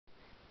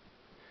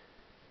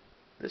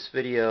This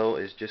video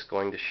is just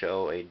going to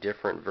show a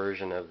different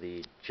version of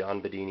the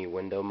John Bedini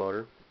window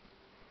motor.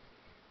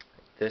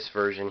 This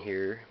version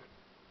here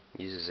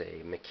uses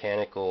a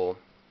mechanical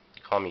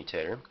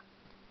commutator.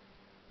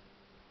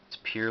 It's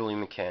purely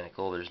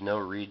mechanical. There's no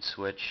reed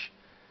switch.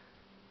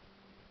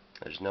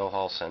 There's no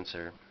hall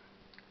sensor.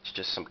 It's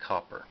just some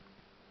copper.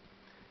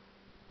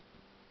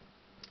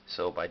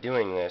 So by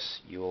doing this,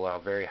 you allow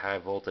very high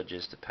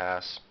voltages to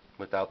pass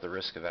without the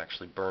risk of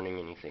actually burning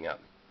anything up.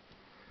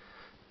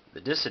 The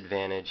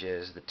disadvantage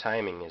is the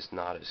timing is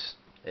not as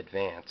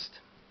advanced.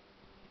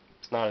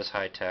 It's not as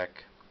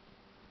high-tech,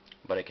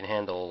 but it can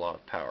handle a lot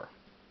of power.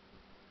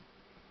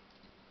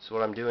 So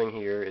what I'm doing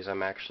here is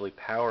I'm actually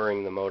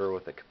powering the motor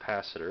with a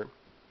capacitor.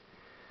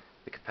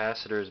 The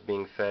capacitor is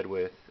being fed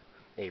with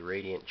a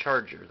radiant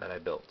charger that I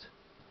built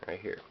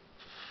right here.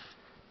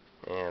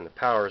 And the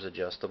power is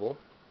adjustable.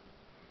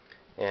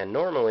 And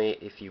normally,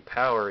 if you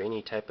power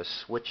any type of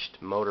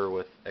switched motor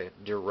with a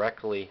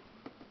directly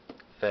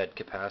fed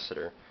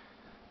capacitor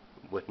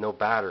with no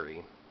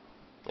battery,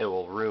 it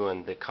will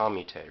ruin the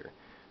commutator.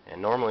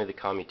 And normally the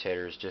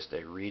commutator is just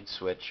a reed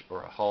switch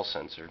or a hall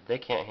sensor. They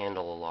can't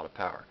handle a lot of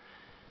power.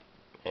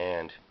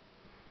 And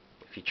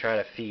if you try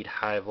to feed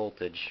high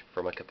voltage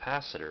from a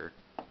capacitor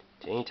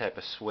to any type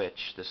of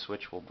switch, the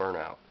switch will burn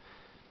out.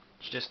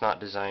 It's just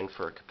not designed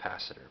for a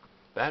capacitor.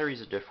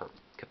 Batteries are different.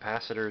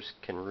 Capacitors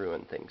can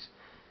ruin things.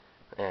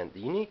 And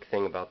the unique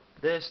thing about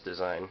this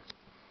design,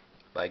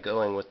 by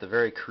going with the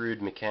very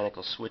crude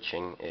mechanical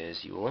switching,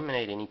 is you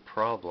eliminate any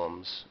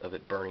problems of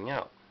it burning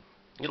out.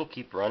 It'll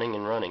keep running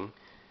and running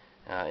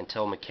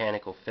until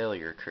mechanical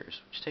failure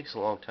occurs, which takes a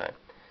long time.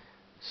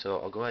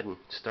 So I'll go ahead and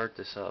start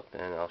this up,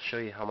 and I'll show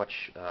you how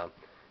much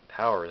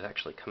power is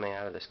actually coming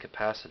out of this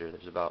capacitor.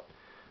 There's about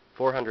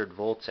 400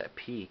 volts at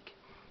peak.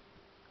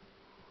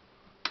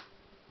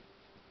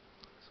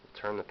 So we'll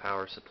turn the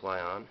power supply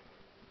on.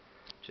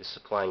 Just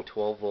supplying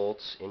 12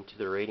 volts into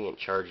the radiant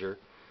charger.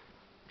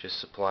 Just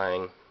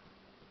supplying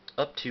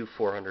up to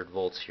 400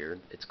 volts here.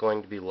 It's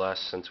going to be less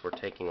since we're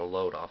taking a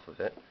load off of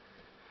it.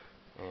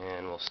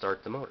 And we'll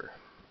start the motor.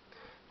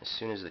 As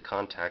soon as the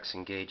contacts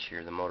engage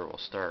here, the motor will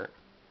start.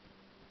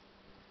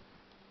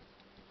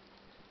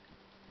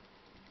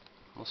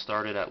 We'll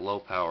start it at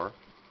low power.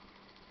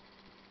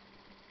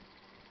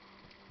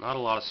 Not a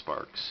lot of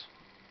sparks.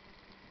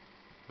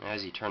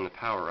 As you turn the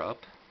power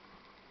up,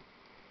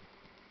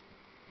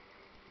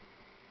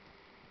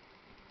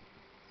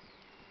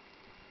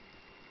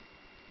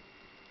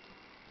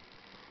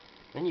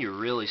 then you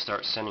really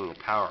start sending the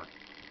power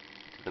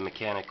to the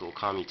mechanical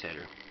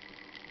commutator.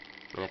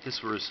 And if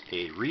this was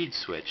a reed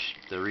switch,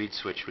 the reed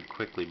switch would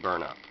quickly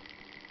burn up.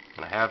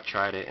 And I have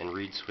tried it, and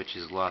reed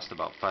switches last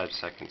about 5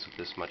 seconds with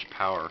this much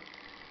power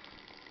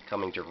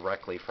coming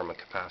directly from a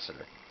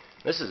capacitor.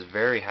 This is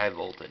very high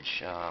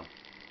voltage,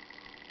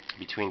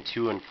 between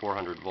 2 and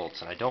 400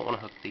 volts, and I don't want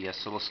to hook the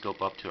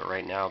oscilloscope up to it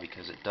right now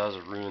because it does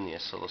ruin the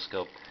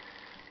oscilloscope.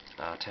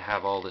 To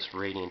have all this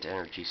radiant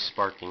energy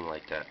sparking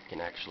like that can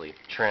actually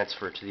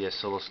transfer to the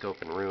oscilloscope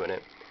and ruin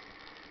it.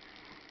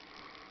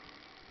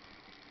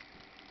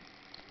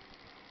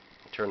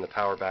 Turn the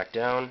power back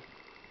down,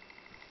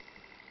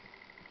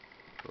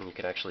 and you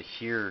can actually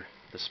hear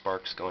the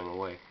sparks going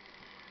away.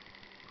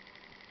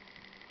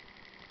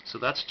 So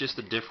that's just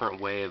a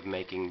different way of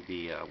making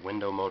the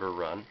window motor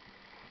run.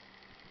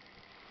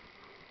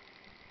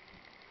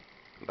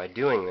 By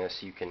doing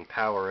this, you can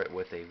power it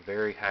with a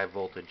very high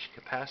voltage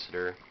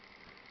capacitor,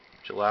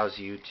 which allows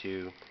you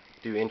to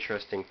do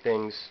interesting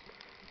things.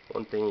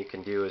 One thing you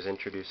can do is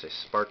introduce a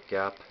spark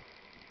gap.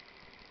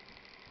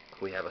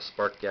 We have a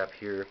spark gap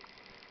here.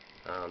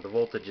 The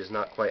voltage is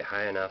not quite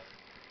high enough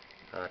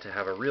to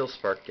have a real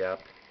spark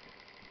gap,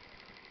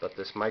 but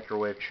this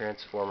microwave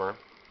capacitor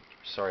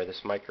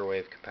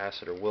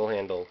will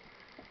handle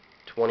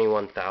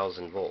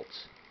 21,000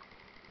 volts.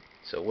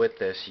 So with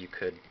this, you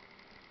could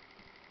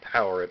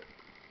power it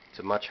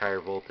to much higher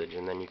voltage,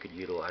 and then you could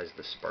utilize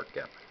the spark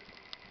gap.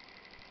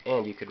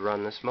 And you could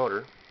run this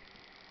motor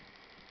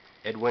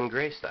Edwin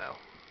Gray style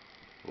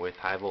with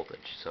high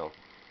voltage. So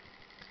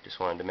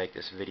just wanted to make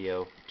this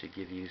video to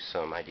give you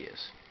some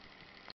ideas.